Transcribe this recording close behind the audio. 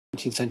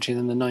19th century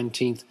than the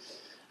 19th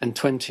and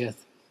 20th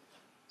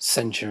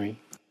century.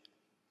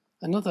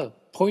 Another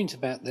point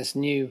about this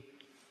new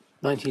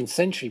 19th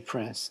century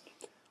press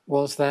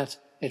was that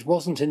it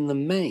wasn't in the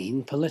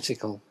main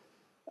political.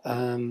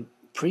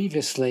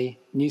 Previously,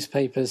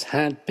 newspapers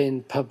had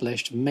been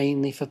published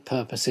mainly for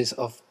purposes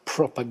of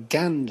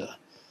propaganda.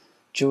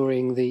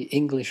 During the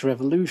English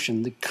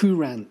Revolution, the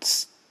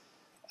courants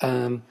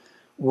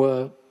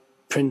were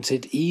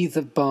printed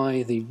either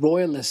by the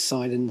royalist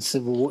side in the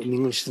Civil War, in the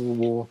English Civil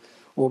War,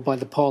 or by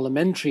the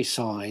parliamentary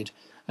side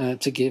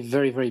to give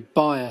very, very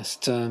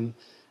biased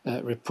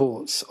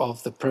reports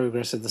of the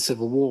progress of the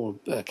Civil War,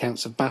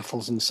 accounts of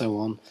battles and so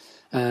on,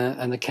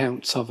 and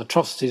accounts of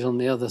atrocities on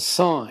the other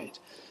side.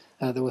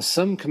 There was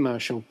some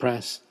commercial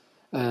press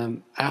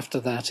after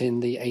that in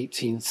the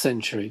 18th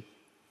century.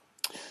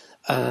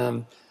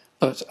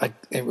 But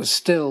it was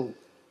still,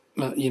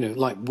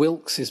 like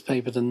Wilkes's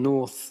paper, The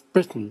North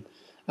Briton.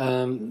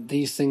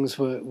 These things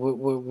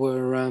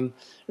were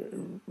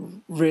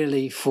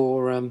really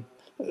for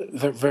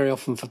very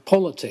often for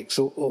politics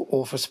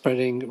or for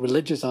spreading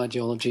religious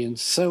ideology and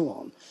so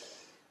on.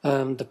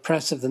 The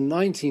press of the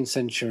 19th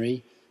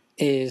century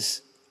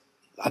is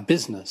a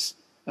business.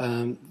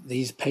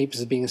 These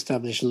papers are being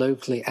established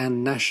locally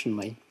and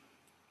nationally.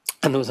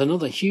 And there was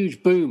another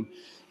huge boom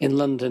in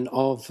London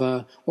of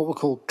what were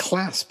called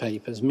class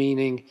papers,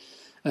 meaning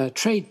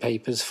trade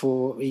papers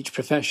for each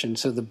profession.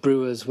 So the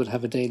brewers would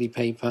have a daily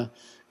paper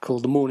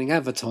called the Morning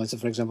Advertiser,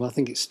 for example. I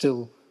think it's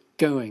still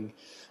going.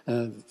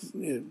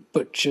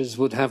 Butchers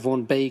would have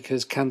one,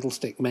 bakers,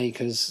 candlestick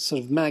makers,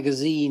 sort of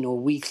magazine or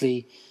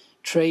weekly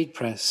trade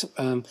press.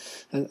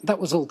 That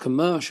was all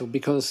commercial,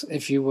 because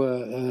if you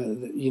were,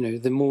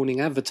 the Morning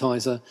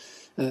Advertiser,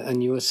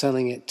 and you were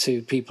selling it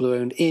to people who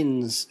owned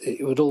inns,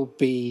 it would all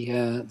be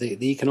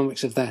the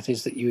economics of that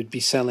is that you would be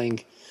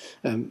selling,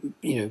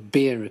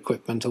 beer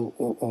equipment or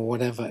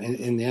whatever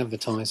in the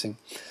advertising.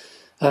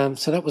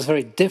 So that was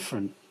very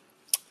different.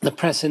 The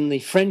press in the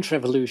French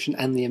Revolution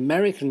and the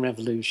American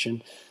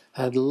Revolution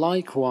had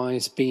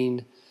likewise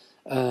been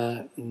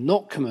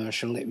not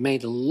commercial. It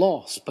made a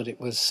loss, but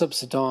it was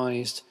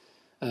subsidized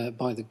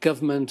by the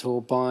government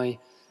or by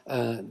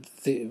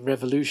the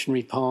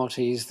revolutionary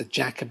parties. The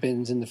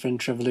Jacobins in the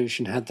French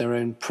Revolution had their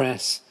own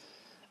press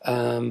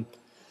and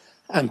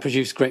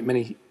produced a great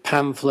many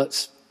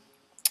pamphlets.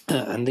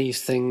 And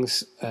these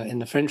things in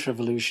the French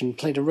Revolution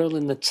played a role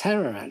in the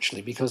terror,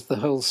 actually, because the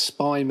whole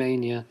spy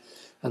mania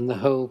and the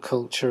whole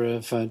culture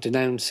of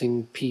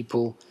denouncing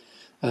people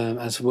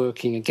as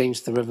working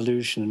against the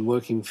revolution and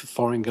working for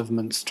foreign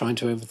governments trying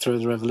to overthrow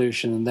the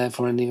revolution and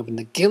therefore ending up in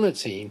the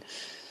guillotine.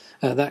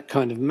 That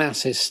kind of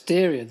mass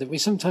hysteria that we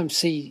sometimes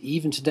see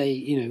even today,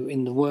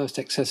 in the worst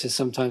excesses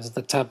sometimes of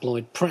the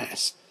tabloid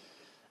press,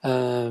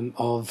 mass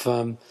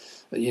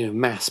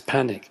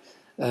panic.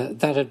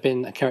 That had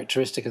been a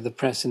characteristic of the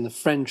press in the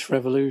French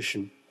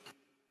Revolution.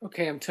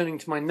 Okay, I'm turning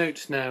to my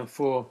notes now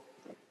for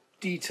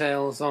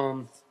details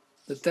on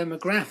the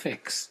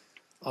demographics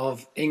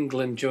of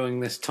England during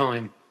this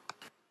time.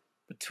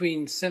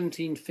 Between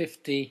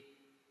 1750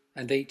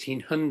 and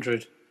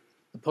 1800,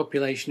 the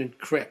population had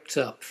crept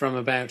up from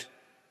about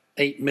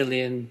 8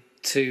 million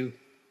to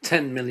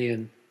 10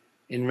 million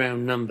in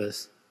round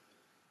numbers.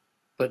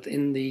 But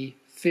in the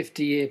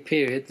 50-year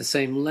period, the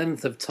same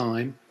length of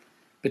time,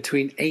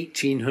 between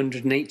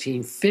 1800 and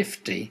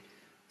 1850,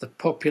 the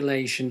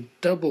population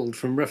doubled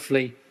from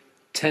roughly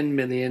 10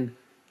 million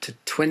to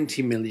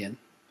 20 million.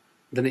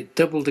 Then it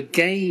doubled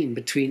again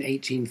between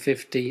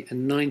 1850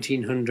 and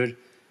 1900,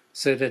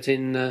 so that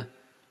in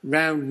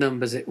round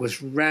numbers it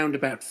was round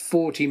about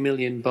 40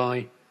 million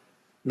by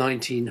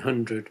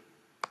 1900.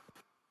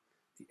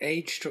 The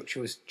age structure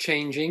was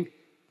changing,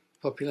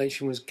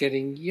 population was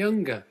getting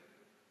younger,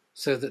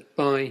 so that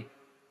by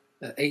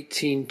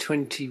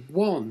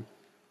 1821,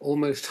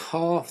 almost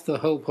half the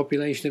whole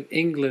population of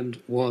England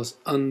was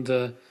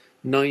under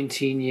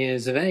 19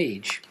 years of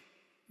age.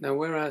 Now,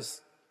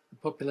 whereas the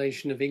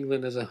population of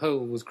England as a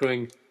whole was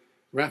growing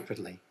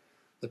rapidly,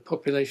 the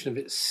population of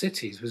its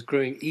cities was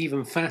growing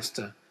even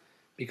faster,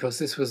 because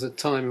this was a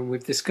time, and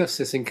we've discussed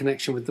this in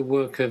connection with the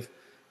work of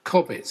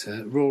Cobbett,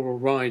 rural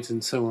rides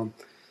and so on,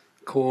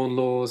 corn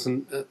laws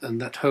and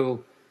that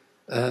whole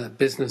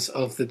business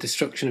of the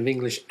destruction of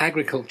English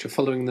agriculture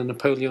following the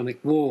Napoleonic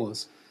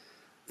Wars.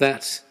 So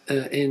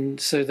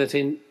that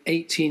in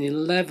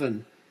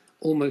 1811,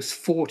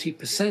 almost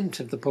 40%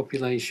 of the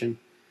population,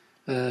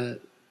 2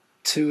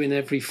 in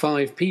every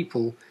 5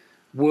 people,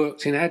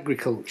 worked in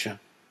agriculture.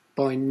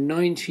 By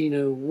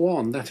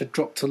 1901, that had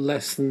dropped to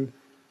less than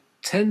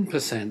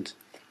 10%.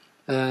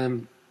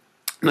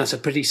 That's a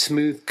pretty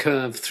smooth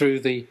curve through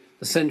the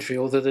century,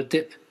 although the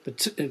dip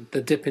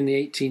in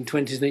the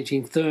 1820s and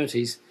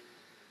 1830s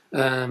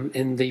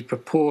in the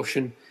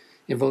proportion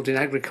involved in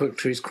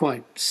agriculture is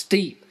quite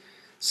steep.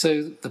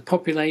 So the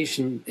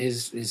population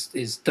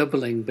is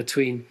doubling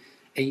between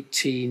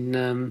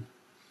 1800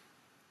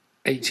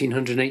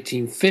 and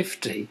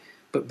 1850,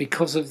 but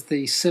because of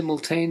the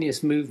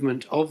simultaneous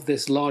movement of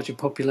this larger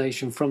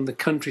population from the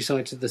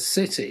countryside to the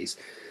cities,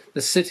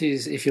 the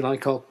cities, if you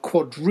like, are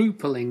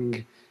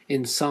quadrupling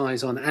in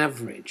size on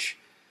average.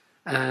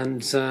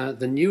 And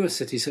the newer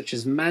cities, such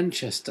as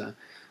Manchester,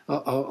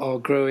 are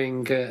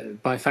growing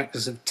by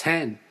factors of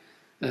 10.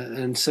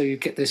 And so you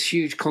get this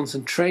huge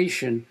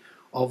concentration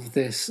of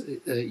this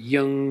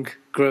young,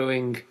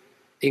 growing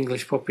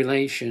English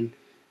population,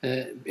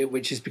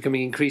 which is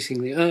becoming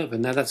increasingly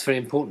urban. Now, that's very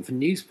important for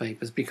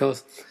newspapers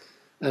because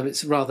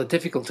it's rather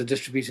difficult to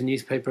distribute a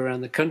newspaper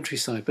around the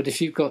countryside. But if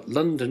you've got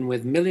London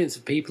with millions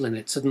of people in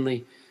it,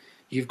 suddenly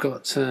you've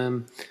got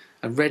a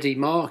ready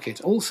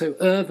market. Also,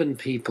 urban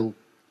people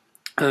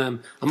are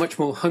much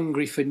more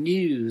hungry for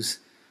news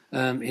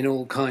in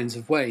all kinds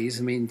of ways.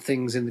 I mean,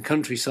 things in the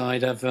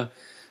countryside have a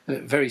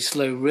very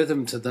slow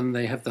rhythm to them.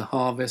 They have the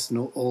harvest and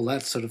all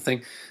that sort of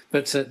thing.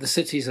 But the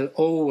cities are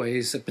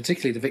always,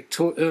 particularly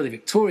the early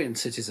Victorian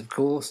cities, of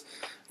course,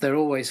 they're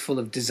always full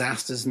of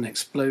disasters and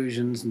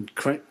explosions and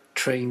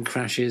train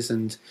crashes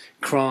and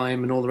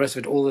crime and all the rest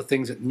of it, all the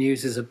things that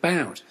news is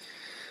about.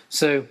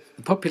 So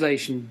the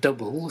population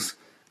doubles,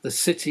 the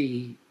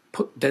city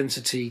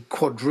density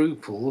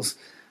quadruples,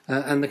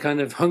 and the kind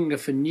of hunger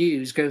for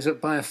news goes up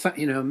by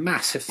a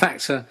massive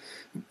factor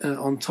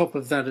on top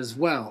of that as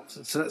well.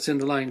 So that's the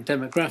underlying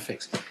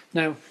demographics.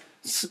 Now,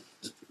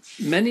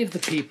 many of the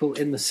people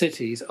in the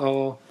cities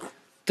are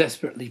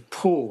desperately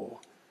poor,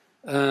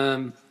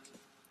 and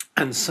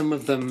some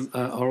of them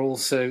are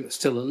also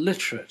still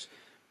illiterate.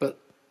 But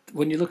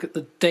when you look at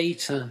the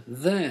data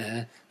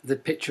there, the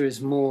picture is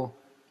more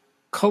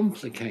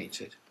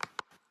complicated.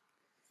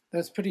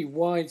 There's pretty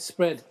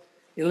widespread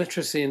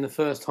illiteracy in the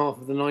first half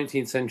of the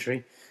 19th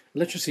century.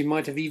 Literacy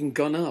might have even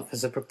gone up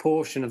as a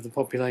proportion of the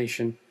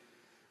population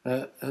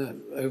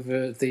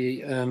over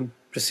the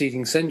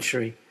preceding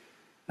century.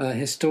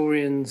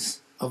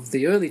 Historians of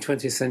the early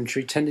 20th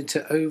century tended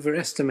to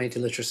overestimate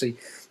illiteracy.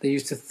 They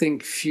used to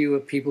think fewer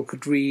people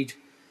could read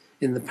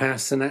in the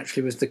past than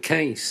actually was the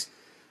case.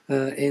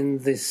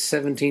 In the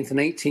 17th and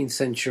 18th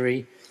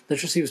century,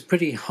 literacy was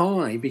pretty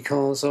high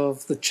because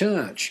of the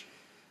church,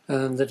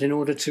 that in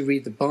order to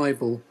read the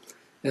Bible,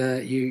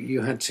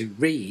 you had to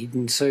read,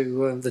 and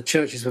so the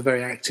churches were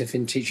very active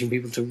in teaching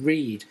people to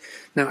read.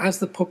 Now, as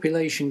the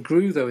population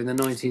grew, though, in the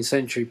 19th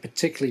century,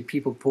 particularly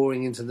people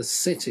pouring into the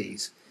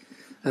cities,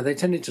 they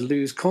tended to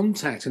lose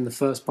contact in the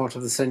first part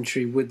of the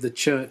century with the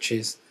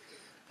churches,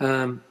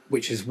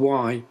 which is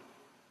why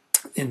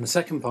in the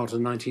second part of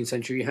the 19th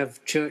century you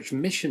have church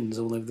missions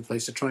all over the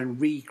place to try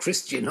and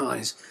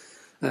re-Christianise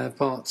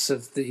parts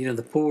of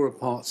the poorer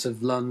parts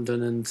of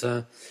London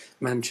and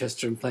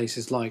Manchester and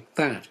places like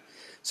that.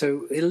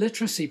 So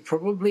illiteracy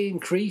probably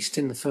increased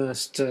in the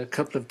first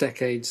couple of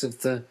decades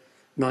of the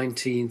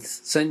 19th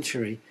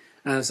century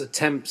as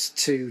attempts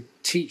to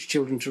teach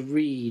children to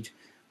read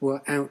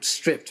were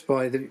outstripped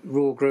by the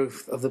raw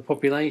growth of the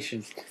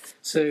population.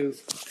 So,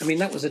 I mean,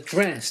 that was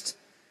addressed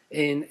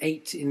in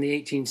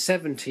the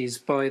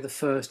 1870s by the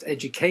first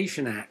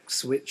Education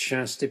Acts, which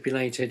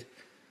stipulated,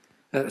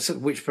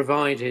 which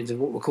provided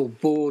what were called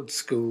board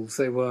schools.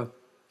 They were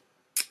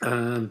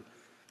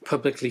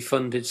publicly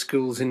funded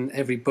schools in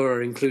every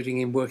borough, including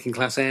in working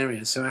class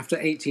areas. So after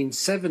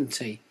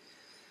 1870,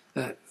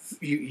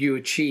 you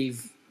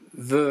achieve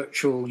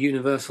virtual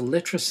universal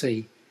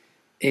literacy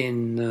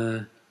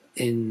in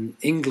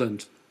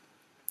England.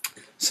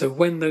 So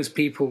when those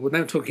people, we're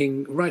now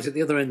talking right at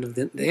the other end of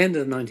the end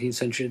of the 19th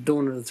century, the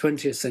dawn of the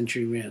 20th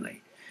century,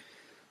 really,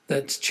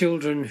 that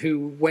children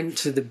who went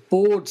to the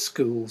board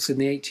schools in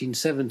the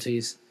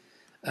 1870s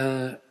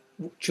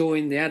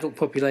joined the adult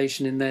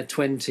population in their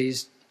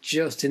 20s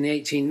just in the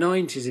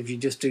 1890s, if you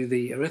just do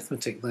the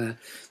arithmetic there.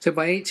 So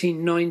by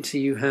 1890,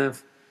 you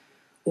have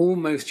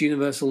almost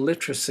universal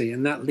literacy,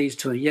 and that leads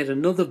to yet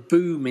another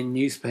boom in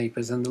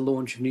newspapers and the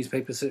launch of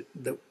newspapers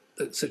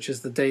such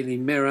as the Daily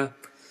Mirror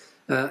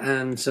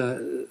and,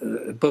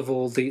 above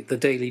all, the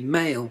Daily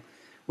Mail,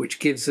 which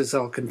gives us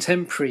our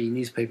contemporary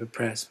newspaper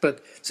press.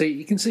 But so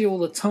you can see all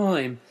the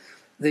time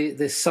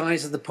the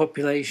size of the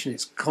population,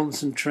 its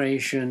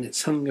concentration,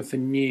 its hunger for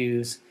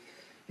news,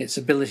 its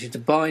ability to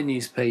buy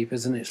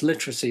newspapers, and its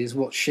literacy is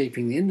what's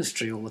shaping the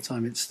industry all the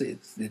time. It's the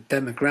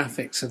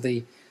demographics of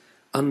the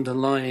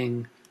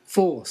underlying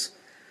force.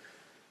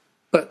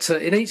 But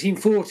in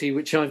 1840,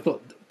 which I've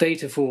got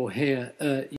data for here,